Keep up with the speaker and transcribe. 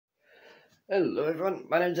Hello everyone,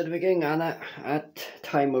 my name's Viking, and at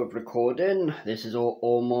time of recording, this is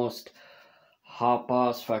almost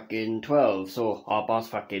 12:30, so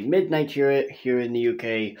midnight here in the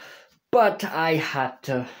UK. But I had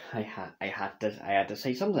to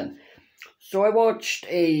say something. So I watched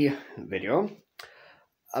a video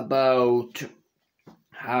about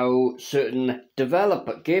how certain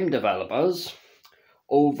game developers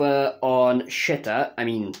over on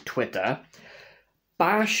Twitter,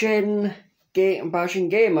 bashing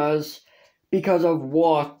gamers because of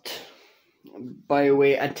what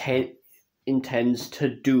BioWare intends to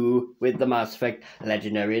do with the Mass Effect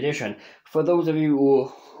Legendary Edition. For those of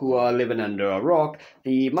you who are living under a rock,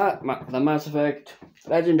 the Mass Effect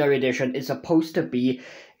Legendary Edition is supposed to be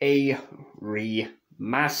a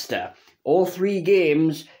remaster. All three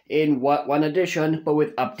games in one edition, but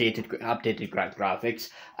with updated graphics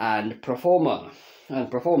and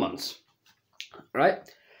performance. Right?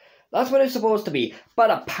 That's what it's supposed to be.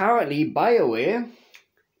 But apparently BioWare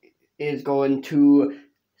is going to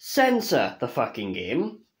censor the fucking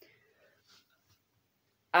game.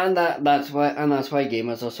 And that's why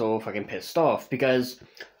gamers are so fucking pissed off, because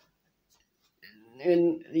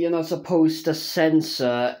you're not supposed to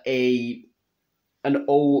censor an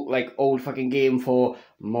old fucking game for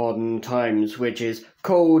modern times, which is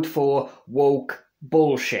code for woke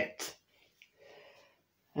bullshit.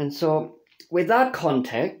 And so, with that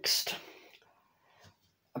context,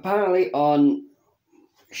 apparently on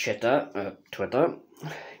Twitter,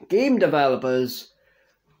 game developers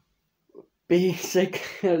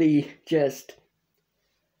basically just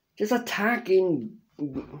attacking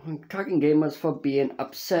gamers for being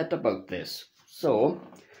upset about this. So,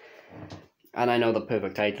 and I know the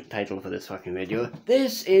perfect title for this fucking video.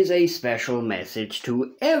 This is a special message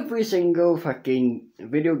to every single fucking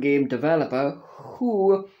video game developer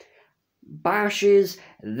who bashes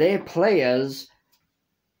their players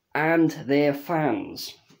and their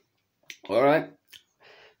fans. Alright?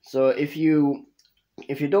 So if you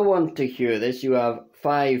don't want to hear this, you have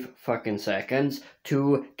 5 fucking seconds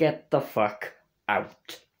to get the fuck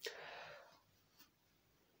out.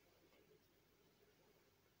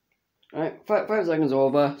 Alright, 5 seconds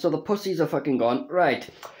over, so the pussies are fucking gone. Right,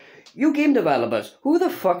 you game developers, who the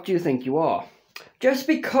fuck do you think you are? Just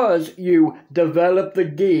because you develop the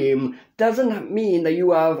game doesn't mean that you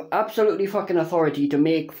have absolutely fucking authority to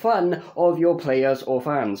make fun of your players or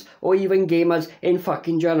fans, or even gamers in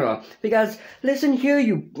fucking general. Because, listen here,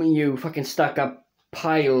 you fucking stuck up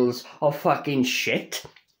piles of fucking shit.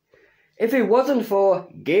 If it wasn't for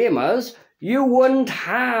gamers, you wouldn't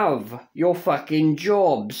have your fucking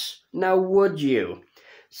jobs, now would you?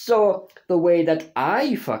 So, the way that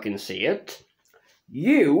I fucking see it,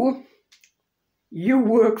 you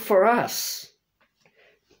work for us.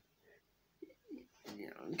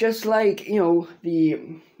 Just like,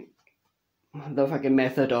 the fucking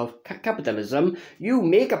method of capitalism, you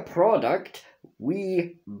make a product,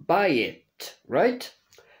 we buy it, right?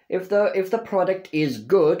 If the product is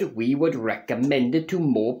good, we would recommend it to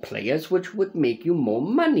more players, which would make you more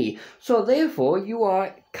money. So therefore, you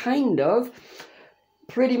are kind of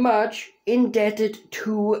pretty much indebted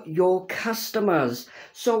to your customers.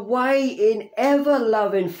 So why in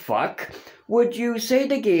ever-loving fuck would you say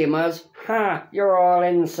to gamers, "Ha, you're all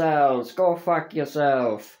incels, go fuck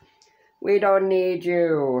yourself. We don't need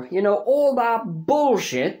you." You know, all that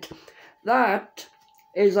bullshit. That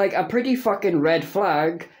is like a pretty fucking red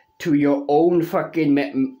flag to your own fucking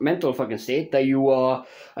mental fucking state, that you are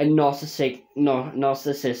a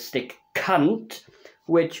narcissistic cunt,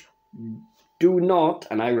 which do not,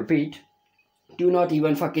 and I repeat, do not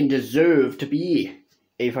even fucking deserve to be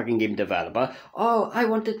a fucking game developer. Oh, I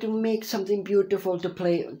wanted to make something beautiful to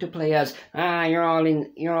play as. You're all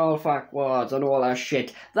fuckwads and all that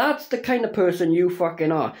shit. That's the kind of person you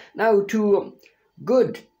fucking are. Now, to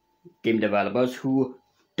good game developers who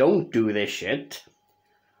don't do this shit,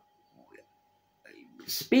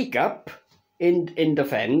 speak up in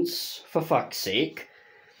defense, for fuck's sake.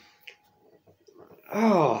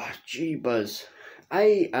 Oh, jeebus.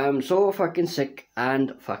 I am so fucking sick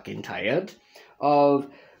and fucking tired of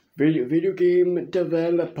video game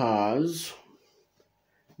developers.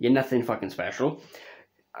 You're nothing fucking special.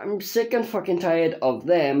 I'm sick and fucking tired of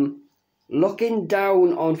them looking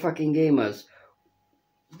down on fucking gamers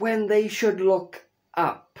when they should look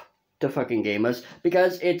up to fucking gamers,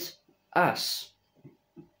 because it's us.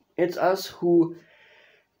 It's us who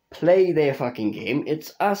play their fucking game.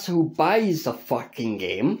 It's us who buys the fucking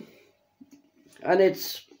game. And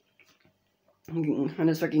it's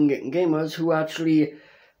fucking gamers who actually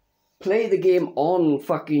play the game on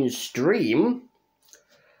fucking stream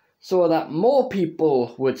so that more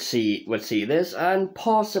people would see this and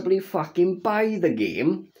possibly fucking buy the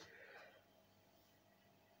game.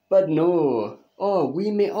 But no. We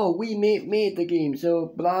made the game,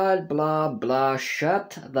 so blah blah blah.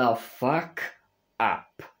 Shut the fuck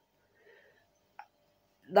up.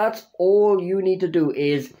 That's all you need to do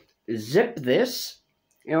is zip this,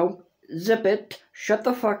 zip it, shut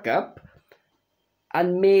the fuck up,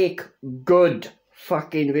 and make good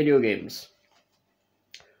fucking video games.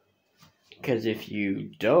 Because if you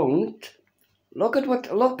don't, look at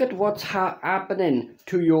what's happening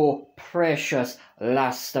to your precious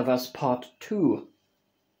Last of Us Part 2.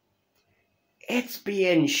 It's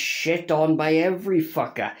being shit on by every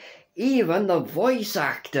fucker. Even the voice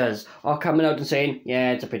actors are coming out and saying,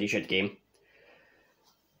 yeah, it's a pretty shit game.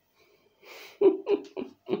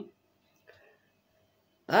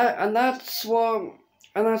 And that's what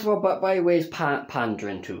BioWare's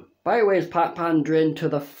pandering to. BioWare's pandering to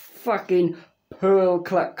the fucking pearl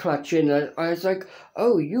clutching. I was like,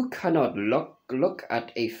 oh, you cannot look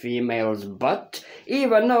at a female's butt,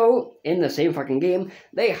 even though in the same fucking game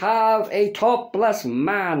they have a topless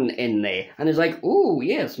man in there, and it's like, ooh,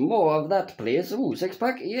 yes, more of that please. Ooh, six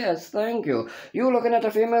pack, yes, thank you. You looking at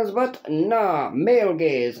a female's butt? Nah, male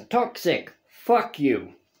gaze, toxic, fuck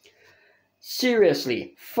you.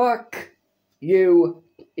 Seriously, fuck you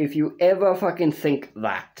if you ever fucking think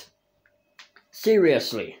that.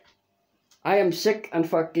 Seriously, I am sick and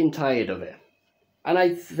fucking tired of it. And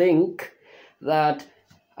I think that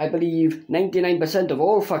I believe 99% of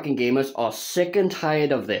all fucking gamers are sick and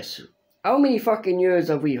tired of this. How many fucking years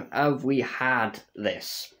have we had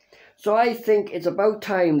this? So I think it's about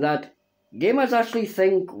time that gamers actually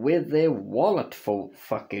think with their wallet for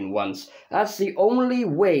fucking once. That's the only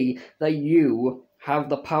way that you have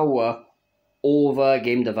the power over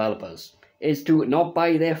game developers, is to not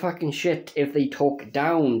buy their fucking shit if they talk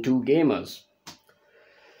down to gamers.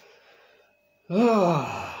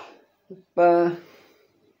 But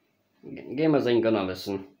gamers ain't gonna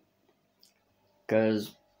listen,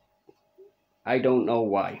 because I don't know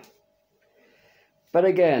why. But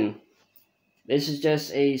again, this is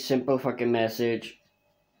just a simple fucking message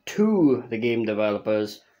to the game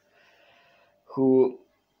developers who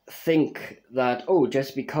think that, oh,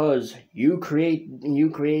 just because you create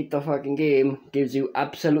the fucking game gives you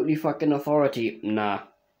absolutely fucking authority. Nah.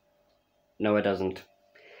 No, it doesn't.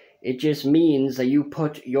 It just means that you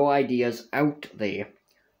put your ideas out there.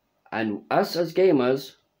 And us as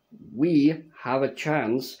gamers, we have a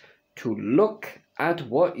chance to look at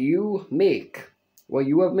what you make, what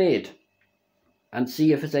you have made, and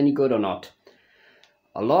see if it's any good or not.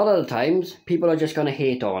 A lot of the times, people are just gonna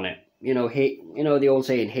hate on it. The old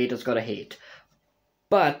saying, haters gotta hate.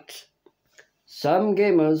 But some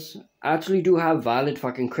gamers actually do have valid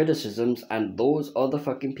fucking criticisms, and those are the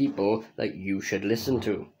fucking people that you should listen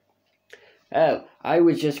to. Hell, I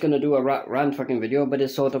was just gonna do a rant fucking video, but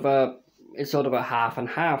it's sort of a half and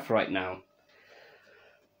half right now.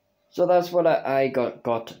 So that's what I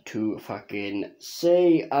got to fucking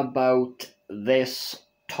say about this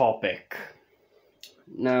topic.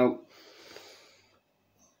 Now,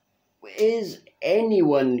 is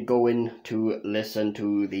anyone going to listen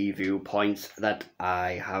to the viewpoints that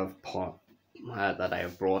I have brought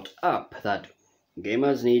up? That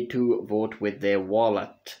gamers need to vote with their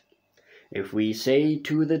wallet. If we say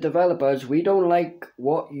to the developers, we don't like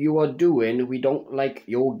what you are doing, we don't like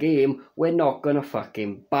your game, we're not gonna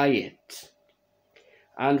fucking buy it.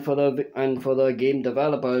 And for the game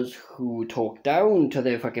developers who talk down to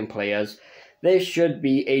their fucking players, there should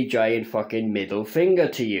be a giant fucking middle finger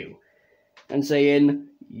to you, and saying,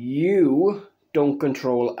 you don't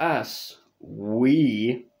control us,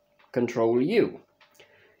 we control you.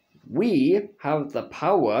 We have the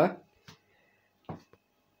power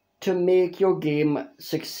to make your game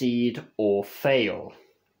succeed or fail.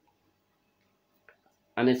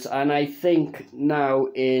 And I think now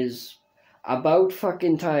is about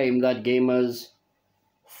fucking time that gamers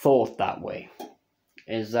thought that way.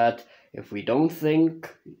 Is that if we don't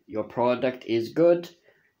think your product is good,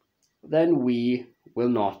 then we will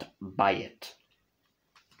not buy it.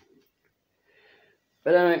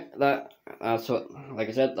 But anyway, that's what, like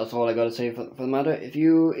I said, that's all I gotta say for the matter. If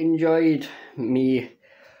you enjoyed me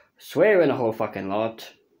swearing a whole fucking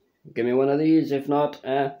lot, give me one of these. If not,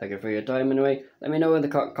 thank you for your time anyway. Let me know in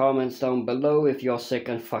the comments down below if you're sick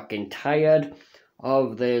and fucking tired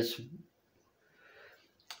of this,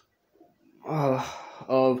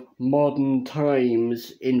 of modern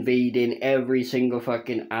times invading every single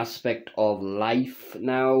fucking aspect of life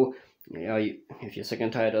now. If you're sick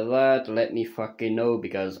and tired of that, let me fucking know,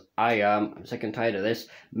 because I'm sick and tired of this.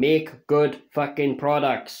 Make good fucking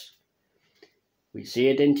products. We see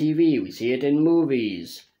it in TV, we see it in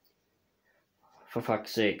movies. For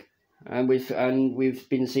fuck's sake. And we've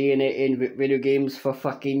been seeing it in video games for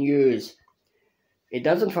fucking years. It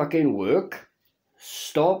doesn't fucking work.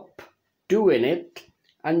 Stop doing it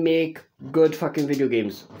and make good fucking video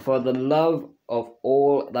games for the love of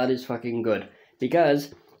all that is fucking good.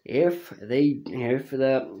 Because if the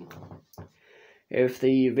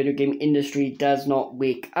video game industry does not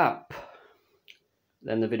wake up,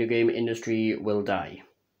 then the video game industry will die.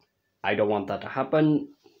 I don't want that to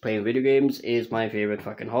happen. Playing video games is my favorite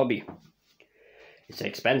fucking hobby. It's an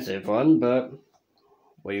expensive one, but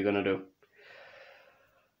what are you gonna do?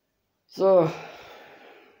 So,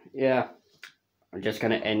 yeah, I'm just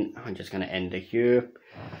gonna end it here.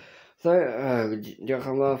 So, diolch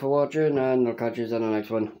yn fawr for watching, and I'll catch you in the next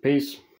one. Peace.